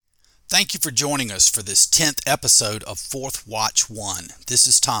Thank you for joining us for this 10th episode of Fourth Watch 1. This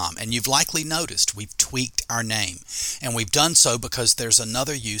is Tom, and you've likely noticed we've tweaked our name. And we've done so because there's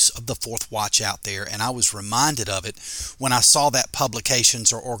another use of the Fourth Watch out there, and I was reminded of it when I saw that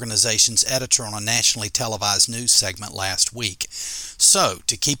publication's or organization's editor on a nationally televised news segment last week. So,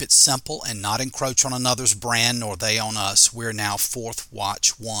 to keep it simple and not encroach on another's brand nor they on us, we're now Fourth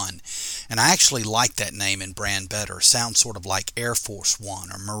Watch 1. And I actually like that name and brand better. Sounds sort of like Air Force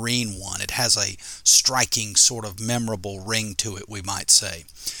One or Marine One. It has a striking sort of memorable ring to it, we might say.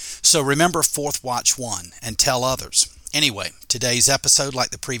 So remember Fourth Watch 1 and tell others. Anyway, today's episode, like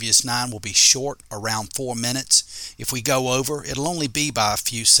the previous 9, will be short, around 4 minutes. If we go over, it'll only be by a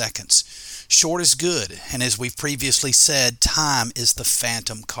few seconds. Short is good, and as we've previously said, time is the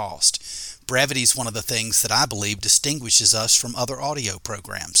phantom cost. Brevity is one of the things that I believe distinguishes us from other audio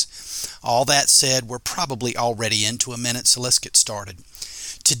programs. All that said, we're probably already into a minute, so let's get started.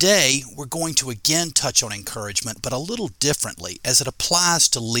 Today, we're going to again touch on encouragement, but a little differently as it applies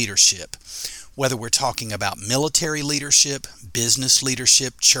to leadership. Whether we're talking about military leadership, business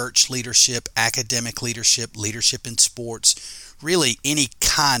leadership, church leadership, academic leadership, leadership in sports, really any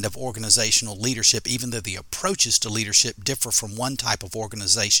kind of organizational leadership, even though the approaches to leadership differ from one type of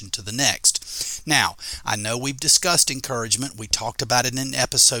organization to the next. Now, I know we've discussed encouragement. We talked about it in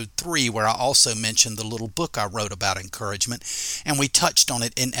episode 3, where I also mentioned the little book I wrote about encouragement, and we touched on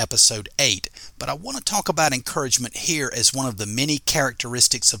it in episode 8. But I want to talk about encouragement here as one of the many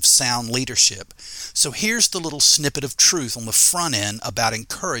characteristics of sound leadership. So here's the little snippet of truth on the front end about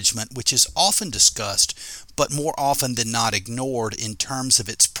encouragement, which is often discussed, but more often than not ignored in terms of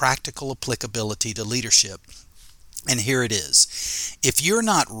its practical applicability to leadership. And here it is. If you're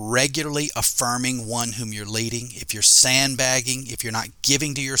not regularly affirming one whom you're leading, if you're sandbagging, if you're not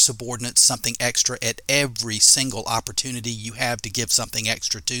giving to your subordinates something extra at every single opportunity you have to give something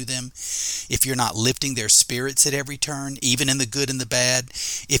extra to them, if you're not lifting their spirits at every turn, even in the good and the bad,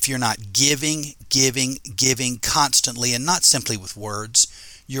 if you're not giving constantly and not simply with words,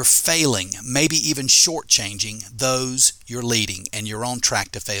 you're failing, maybe even shortchanging those you're leading, and you're on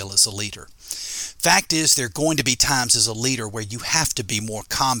track to fail as a leader. Fact is, there are going to be times as a leader where you have to be more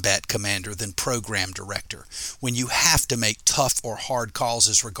combat commander than program director, when you have to make tough or hard calls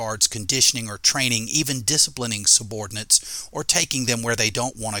as regards conditioning or training, even disciplining subordinates or taking them where they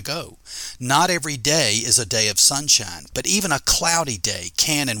don't want to go. Not every day is a day of sunshine, but even a cloudy day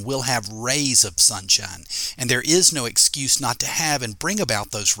can and will have rays of sunshine, and there is no excuse not to have and bring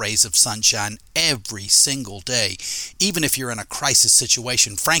about those rays of sunshine every single day, even if you're in a crisis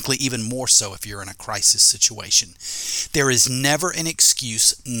situation, frankly, even more so if you're in a crisis situation. There is never an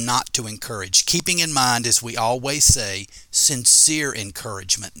excuse not to encourage, keeping in mind, as we always say, sincere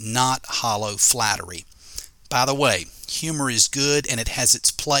encouragement, not hollow flattery. By the way, humor is good and it has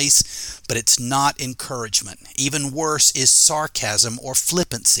its place, but it's not encouragement. Even worse is sarcasm or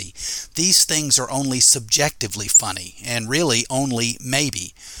flippancy. These things are only subjectively funny, and really only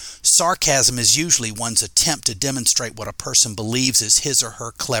maybe. Sarcasm is usually one's attempt to demonstrate what a person believes is his or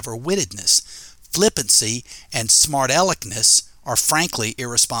her clever wittedness. Flippancy and smart aleckness are frankly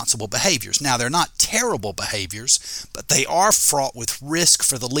irresponsible behaviors. Now, they're not terrible behaviors, but they are fraught with risk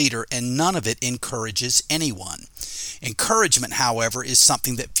for the leader, and none of it encourages anyone. Encouragement, however, is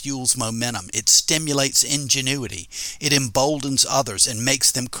something that fuels momentum. It stimulates ingenuity. It emboldens others and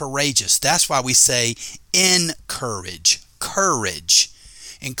makes them courageous. That's why we say encourage, courage.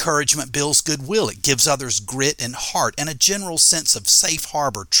 Encouragement builds goodwill. It gives others grit and heart and a general sense of safe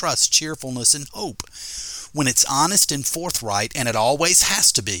harbor, trust, cheerfulness, and hope. When it's honest and forthright, and it always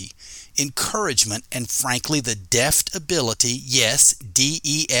has to be, encouragement and frankly the deft ability, yes,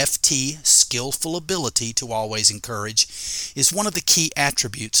 D-E-F-T, skillful ability to always encourage, is one of the key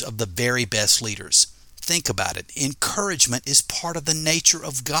attributes of the very best leaders. Think about it. Encouragement is part of the nature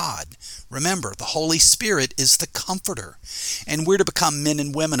of God. Remember, the Holy Spirit is the comforter, and we're to become men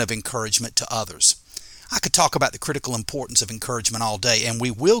and women of encouragement to others. I could talk about the critical importance of encouragement all day, and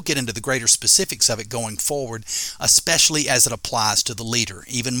we will get into the greater specifics of it going forward, especially as it applies to the leader,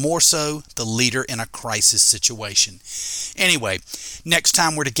 even more so the leader in a crisis situation. Anyway, next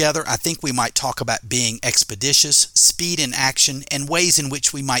time we're together, I think we might talk about being expeditious, speed in action, and ways in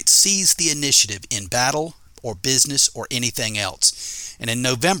which we might seize the initiative in battle or business or anything else. And in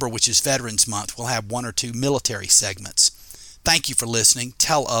November, which is Veterans Month, we'll have 1 or 2 military segments. Thank you for listening.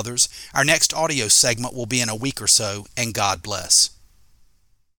 Tell others. Our next audio segment will be in a week or so, and God bless.